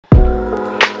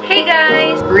Hey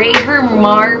guys! Hazel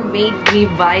Mae made me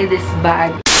buy this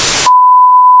bag.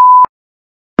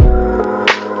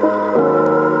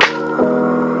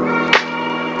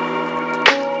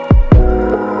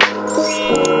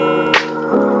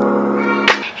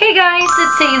 Hey guys,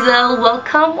 it's Hazel.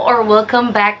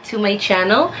 Welcome back to my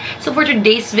channel. So for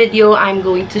today's video, I'm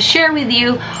going to share with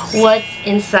you what's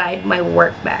inside my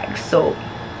work bag. So,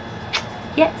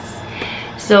 yes.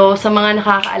 So, sa mga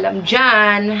nakakaalam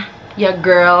dyan, your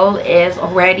girl is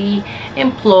already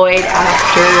employed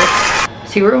after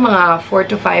siguro mga 4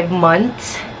 to 5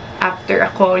 months after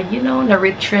ako, you know,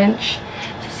 na-retrench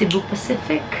sa Cebu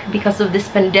Pacific because of this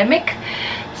pandemic.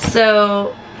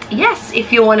 So, yes,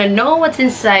 if you want to know what's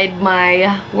inside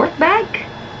my work bag,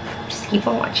 just keep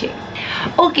on watching.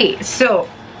 Okay, so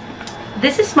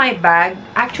this is my bag.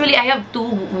 Actually, I have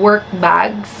 2 work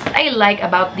bags. I like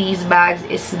about these bags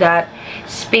is that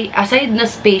aside na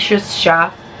spacious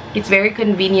siya, it's very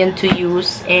convenient to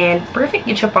use and perfect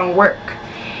yun siya pang work.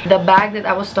 The bag that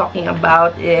I was talking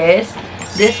about is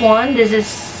this one. This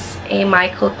is a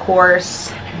Michael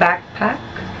Kors backpack.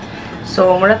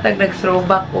 So, muratag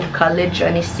nag-throwback of college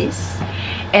ani sis.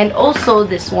 And also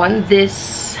this one,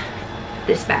 this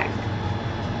bag.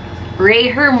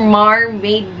 Hazel Mae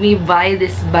made me buy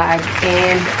this bag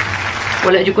and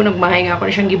wala dyan ko nagmahay nga ako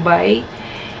na siyang gibay.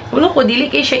 Wala ko, dili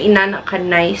kay siya inana ka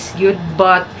nice, good,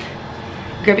 but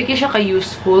grabe kay siya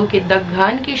ka-useful, kay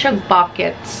daghan kay siya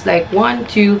pockets, like 1,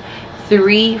 2,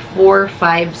 3, 4,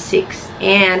 5, 6,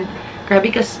 and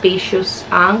grabe ka spacious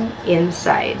ang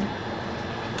inside.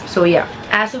 So yeah,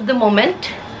 as of the moment,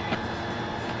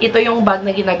 ito yung bag na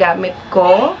ginagamit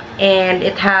ko, and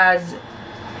it has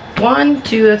 1,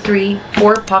 2, 3,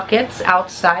 4 pockets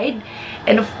outside,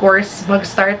 and of course,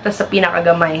 mag-start na sa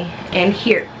pinakagamay, and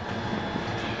here.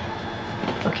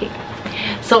 Okay,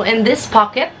 so in this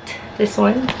pocket, this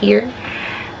one here,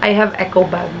 I have eco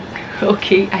bag.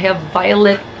 Okay, I have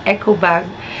violet eco bag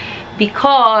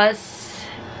because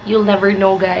you'll never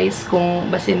know guys kung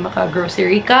basin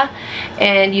maka-grocery ka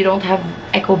and you don't have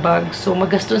eco bag. So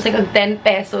magastos sa kag 10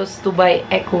 pesos to buy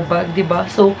eco bag, diba?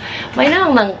 So may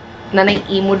nang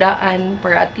nanay-imo daan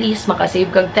para at least makasave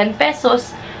kag 10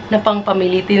 pesos na pang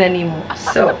pamiliti na nimo.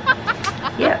 So,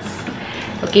 yes.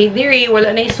 Okay, diri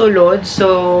wala na isulod.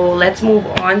 So, let's move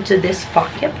on to this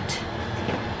pocket.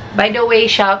 By the way,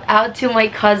 shout out to my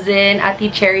cousin,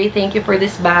 Ate Cherry. Thank you for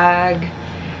this bag.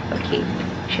 Okay,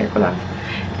 share ko lang.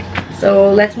 So,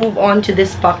 let's move on to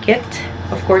this pocket.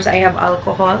 Of course, I have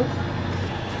alcohol.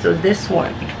 So, this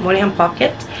one. Muna yung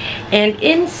pocket. And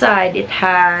inside, it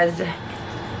has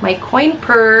my coin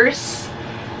purse.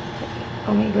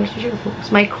 Oh my gosh, you should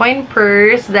focus. My coin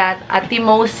purse that Ate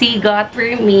Mosi got for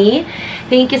me.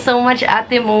 Thank you so much,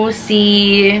 Ate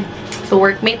Mosi. So,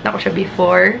 workmate na ko siya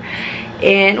before.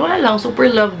 And wala lang, super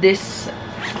love this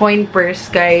coin purse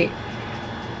kay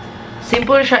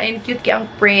simple siya and cute kaya ang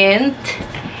print.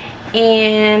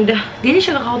 And dili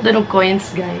siya kakaunt na ng coins,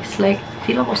 guys. Like,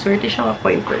 feel ako swerte siya ng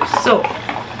coin purse. So,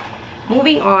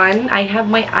 moving on, I have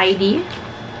my ID.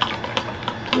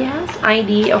 Yes,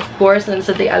 ID, of course,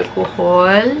 nasa the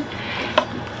alcohol.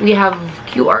 We have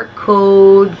QR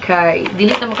code kay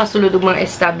dili na makasulod og mga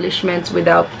establishments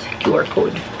without QR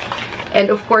code.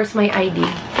 And of course, my ID.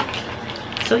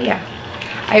 So yeah,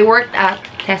 I worked at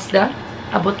TESDA,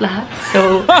 abot lahat.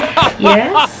 So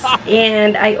yes,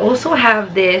 and I also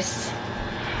have this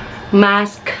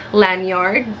mask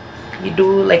lanyard. You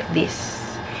do like this,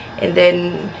 and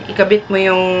then ikabit mo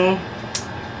yung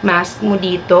mask mo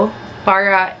dito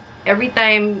para every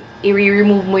time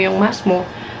i-remove mo yung mask mo,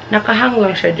 nakahang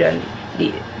lang siya dyan.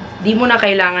 Di mo na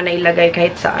kailangan na ilagay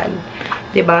kahit saan.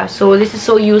 Diba? So, this is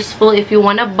so useful if you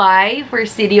wanna buy for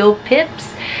CDO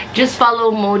Pips. Just follow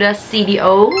Moda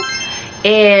CDO.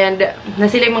 And,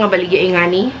 na sila yung mga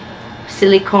baligya-ingani.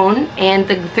 Silicone. And,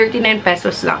 39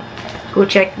 pesos lang. Go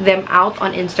check them out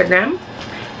on Instagram.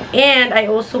 And,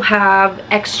 I also have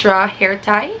extra hair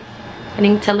tie.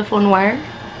 Aning telephone wire.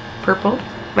 Purple.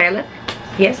 Violet.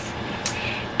 Yes.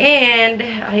 And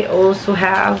I also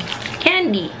have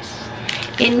candies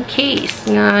in case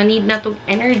nga need na tong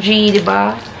energy,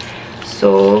 diba?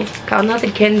 So, kaon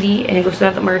natin candy and gusto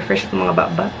natin ma-refresh itong mga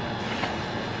baba.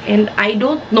 And I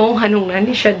don't know hanong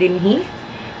nani siya dinhi,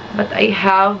 but I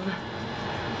have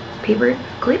paper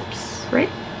clips, right?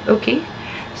 Okay.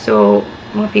 So,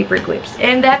 mga paper clips.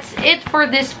 And that's it for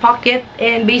this pocket.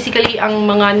 And basically, ang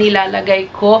mga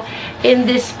nilalagay ko in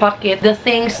this pocket, the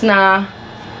things na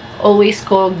always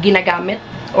ko ginagamit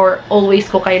or always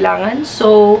ko kailangan.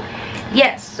 So,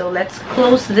 yes. So, let's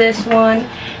close this one.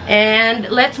 And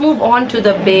let's move on to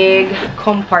the big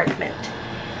compartment.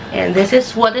 And this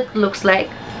is what it looks like.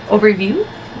 Overview.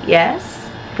 Yes.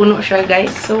 Puno siya,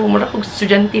 guys. So, mura kong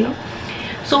estudyante, no?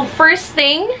 So, first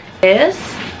thing is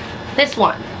this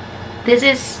one. This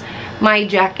is my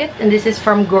jacket, and this is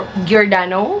from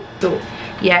Giordano. So,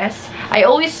 yes. I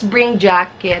always bring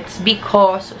jackets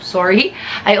because,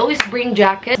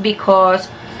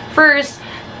 first,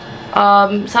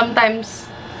 sometimes,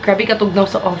 grabe katugnaw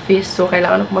sa office, so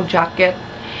kailangan ako mag-jacket.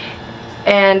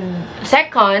 And,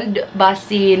 second,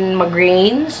 basin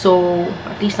mag-rain, so,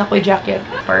 at least na ko yung jacket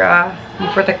para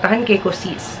protektahan kay ko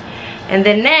sis. And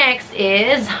then next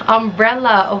is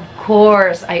umbrella, of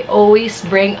course. I always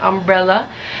bring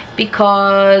umbrella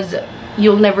because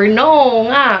you'll never know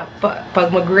nga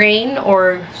pag mag-rain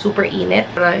or super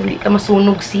init para hindi ta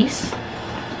masunog sis.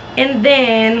 And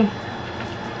then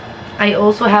I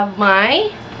also have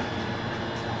my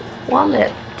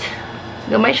wallet.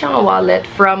 Gamay siya nga wallet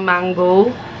from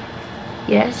Mango.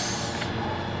 Yes.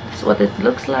 That's what it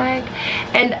looks like.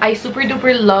 And I super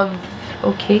duper love,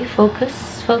 okay,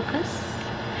 focus.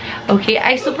 Okay,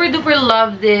 I super duper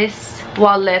love this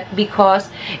wallet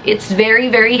because it's very,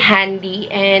 very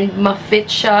handy and ma-fit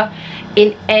siya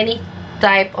in any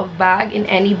type of bag, in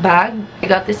any bag. I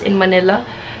got this in Manila.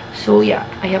 So yeah,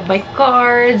 I have my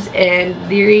cards and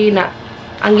diri na.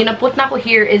 Ang ginaput na ko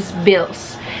here is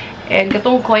bills. And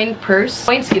katong coin purse.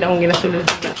 Coins ginang ginasulod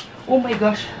na. Oh my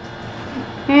gosh.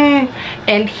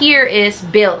 And here is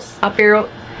bills.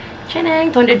 Pero,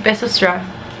 tsanang, 200 pesos ra.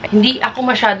 Hindi ako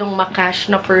masyadong makash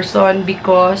na person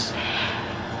because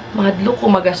mahadlo ko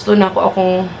magasto na ako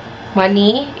akong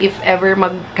money if ever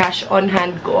mag-cash on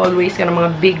hand ko always ka ng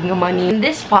mga big nga money. In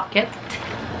this pocket,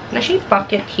 na siya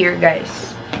pocket here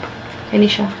guys. Yan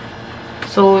siya.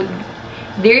 So,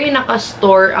 there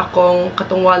naka-store akong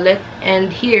katong wallet and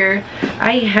here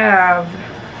I have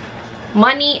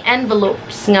money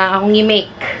envelopes nga akong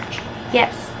i-make.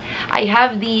 Yes. I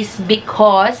have these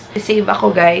because save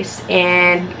ako guys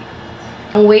and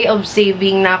ang way of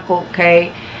saving na ako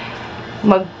kay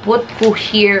magput ko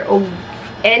here og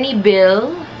any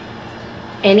bill,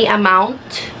 any amount.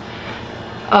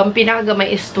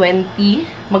 Pinakagamay is 20.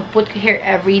 Magput ko here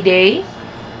every day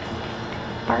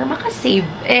para makasave.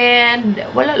 And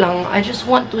wala lang, I just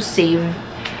want to save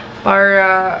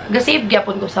para ga-save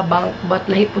gyapon ko sa bank but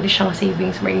lahi po di siya nga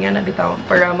savings maringa na bitaw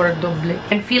para murag doble.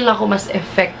 And feel na ko mas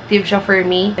effective siya for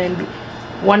me. And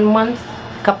 1 month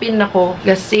kapin na ko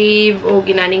ga-save o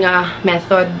ginani nga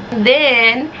method. And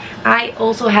then I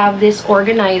also have this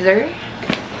organizer.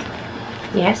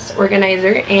 Yes,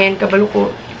 organizer. And kabalo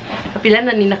ko kapila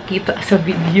na ni nakita sa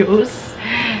videos.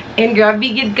 And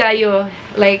grabe gid kayo,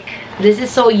 like this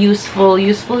is so useful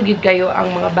gid kayo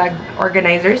ang mga bag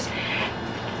organizers.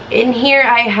 In here,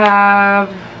 I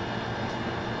have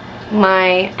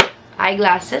my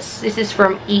eyeglasses. This is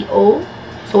from EO.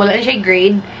 So, wala na siya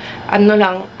grade. Ano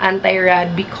lang,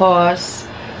 anti-rad because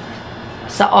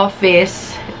sa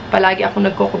office, palagi ako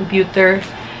nagko-computer.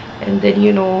 And then,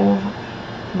 you know,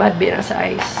 bad bin na sa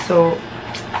eyes. So,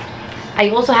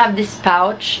 I also have this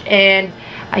pouch. And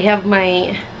I have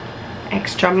my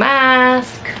extra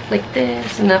mask. Like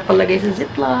this. Nakalagay sa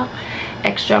Ziploc.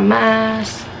 Extra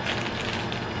mask.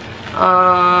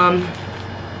 I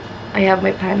have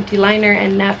my panty liner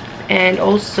and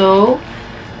also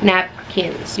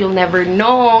napkins. You'll never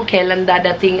know kailan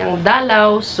dadating ang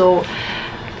dalaw, so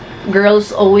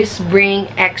girls always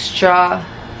bring extra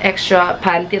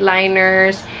panty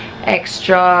liners,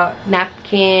 extra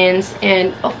napkins,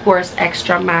 and of course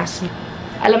extra mask.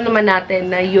 Alam naman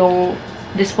natin na yung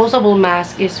disposable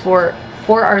mask is for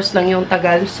 4 hours lang yung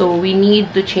tagal, so we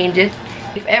need to change it.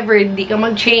 If ever di ka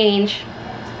mag-change,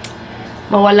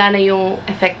 mawala na yung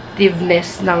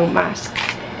effectiveness ng mask.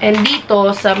 And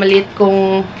dito, sa maliit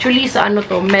kong, actually sa ano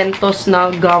to, Mentos na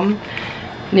gum,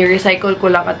 ni-recycle ko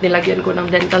lang at nilagyan ko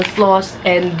ng dental floss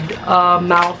and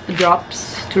mouth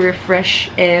drops to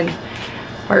refresh and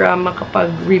para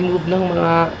makapag-remove ng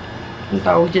mga, ang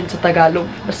tawag dyan sa Tagalog,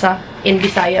 basta in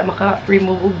Bisaya,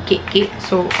 maka-remove og kiki.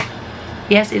 So,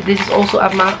 yes, this is also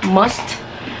a must.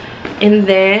 And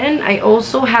then, I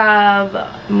also have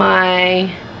my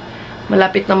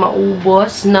malapit na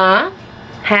maubos na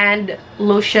hand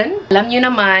lotion. Alam nyo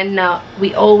naman na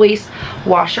we always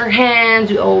wash our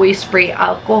hands, we always spray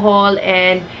alcohol,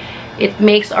 and it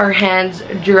makes our hands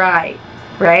dry,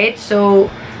 right?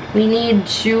 So, we need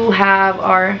to have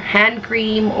our hand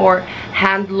cream or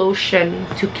hand lotion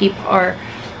to keep our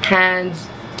hands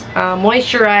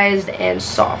moisturized and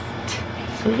soft.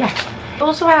 So, yeah. I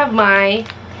also have my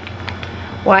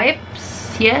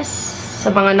wipes. Yes. Sa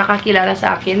mga nakakilala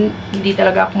sa akin, hindi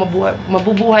talaga ako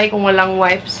mabubuhay kung walang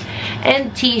wipes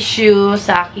and tissue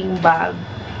sa aking bag.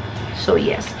 So,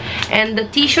 yes. And the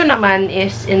tissue naman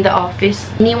is in the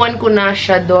office. Iniwan ko na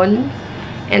siya doon.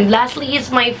 And lastly is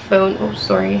my phone. Oh,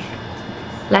 sorry.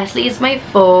 Lastly is my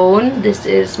phone. This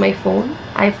is my phone.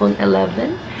 iPhone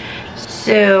 11.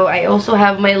 So, I also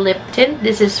have my lip tint.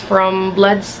 This is from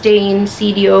Bloodstain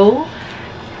CDO.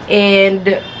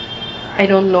 And, I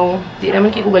don't know. Di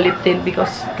naman ko lip tint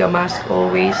because mask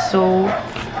always. So,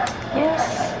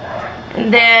 yes.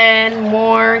 And then,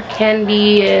 more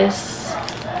candy is,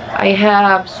 I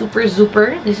have Super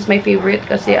Zooper. This is my favorite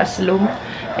kasi aslum.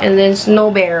 And then, Snow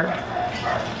Bear.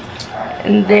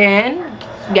 And then,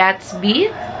 Gatsby.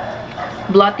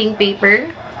 Blotting paper.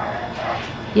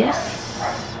 Yes.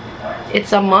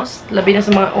 It's a must. Labi na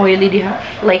sa mga oily diha.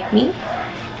 Like me.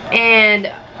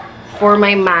 And, for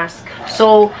my mask.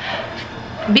 So,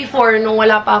 before, nung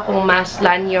wala pa akong mask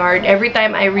lanyard, every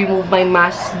time I remove my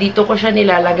mask, dito ko siya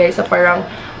nilalagay sa parang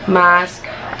mask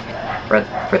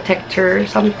protector,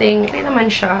 something. Okay naman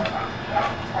siya.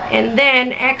 And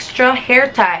then, extra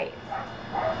hair tie.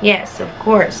 Yes, of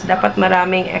course. Dapat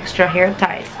maraming extra hair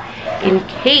ties. In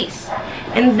case.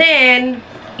 And then,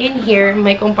 in here,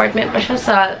 may compartment pa siya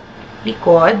sa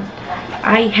likod.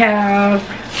 I have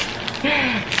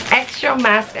extra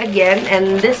mask again,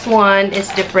 and this one is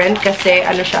different kasi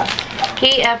ano siya,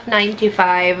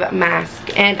 KF95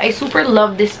 mask. And I super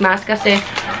love this mask kasi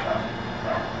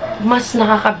mas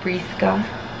nakaka-breathe ka.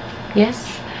 Yes.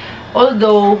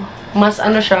 Although, mas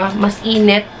ano siya, mas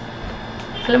init.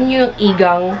 Alam niyo yung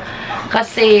igang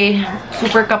kasi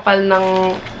super kapal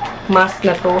ng mask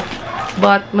na to.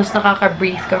 But, mas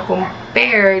nakaka-breathe ka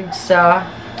compared sa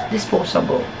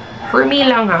disposable. For me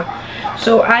lang ha.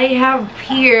 So, I have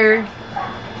here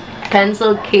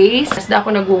pencil case. As na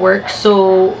ako nag-work,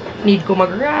 so need ko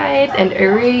mag-write and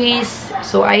erase.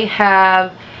 So, I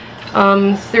have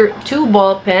 2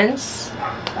 ball pens,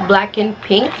 black and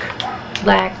pink.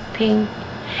 Black, pink.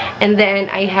 And then,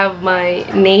 I have my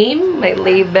name, my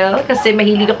label. Kasi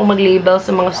mahilig ako mag-label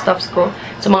sa mga stuffs ko.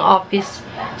 Sa mga office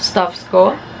stuffs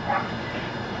ko.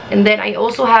 And then, I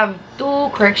also have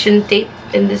 2 correction tape.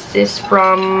 And this is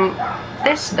from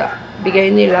Tesda.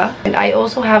 Bigay nila. And I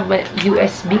also have my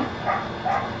USB.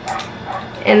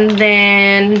 And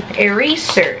then,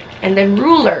 eraser. And then,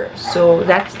 ruler. So,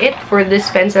 that's it for this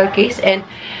pencil case. And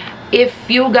if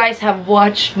you guys have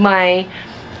watched my,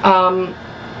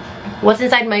 what's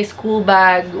inside my school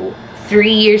bag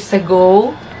 3 years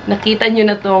ago, nakita nyo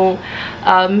na tong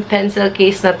pencil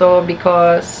case na to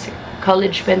because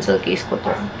college pencil case ko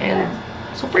to. And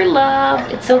super love.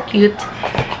 It's so cute.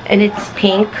 And it's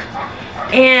pink.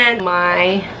 And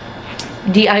my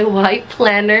DIY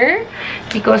planner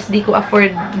because di ko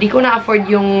na-afford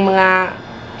yung mga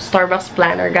Starbucks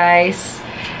planner, guys.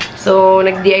 So,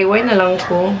 nag-DIY na lang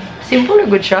ko. Simple na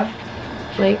good siya.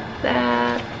 Like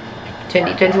that.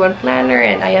 2021 planner.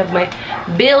 And I have my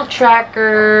bill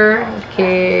tracker.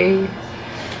 Okay.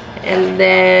 And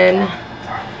then,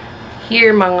 here,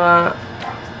 mga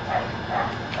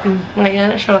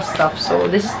yan na siya stuff. So,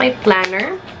 this is my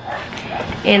planner.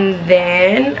 And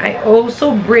then, I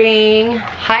also bring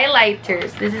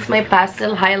highlighters. This is my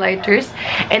pastel highlighters.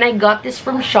 And I got this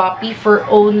from Shopee for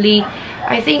only,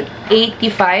 I think,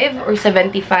 85 or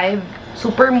 75.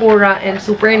 Super mura and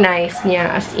super nice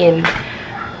niya. As in,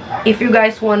 if you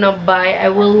guys wanna buy, I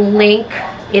will link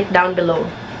it down below.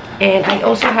 And I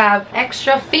also have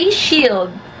extra face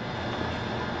shield.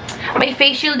 May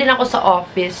face shield din ako sa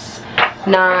office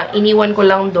na iniwan ko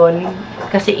lang doon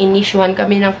kasi inisyuhan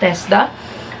kami ng Tesda.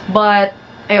 But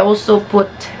I also put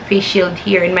face shield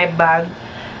here in my bag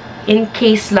in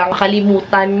case lang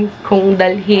makalimutan kong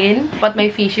dalhin. But may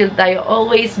face shield tayo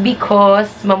always because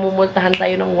mamumultahan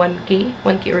tayo ng 1K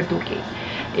or 2K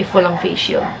if walang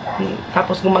face shield.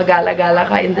 Tapos gumagala-gala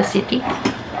ka in the city.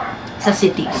 Sa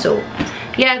city. So,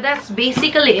 yeah, that's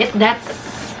basically it. That's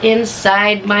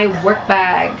inside my work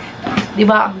bag.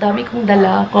 Diba? Ang dami kong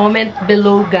dala. Comment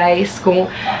below, guys,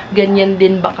 kung ganyan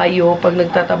din ba kayo pag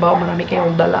nagtatabaho, marami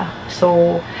kayong dala.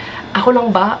 So, ako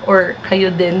lang ba? Or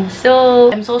kayo din? So,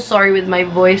 I'm so sorry with my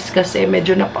voice kasi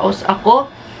medyo napaus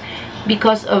ako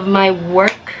because of my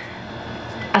work.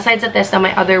 Aside sa test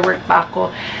na may other work pa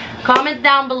ako. Comment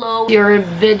down below your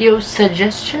video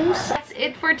suggestions. That's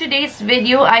it for today's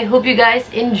video. I hope you guys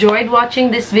enjoyed watching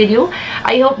this video.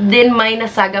 I hope din may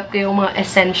nasagap kayong mga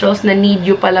essentials na need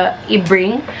you pala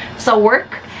i-bring sa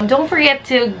work. Don't forget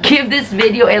to give this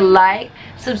video a like,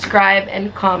 subscribe, and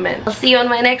comment. I'll see you on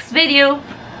my next video.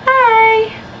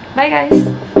 Bye! Bye, guys!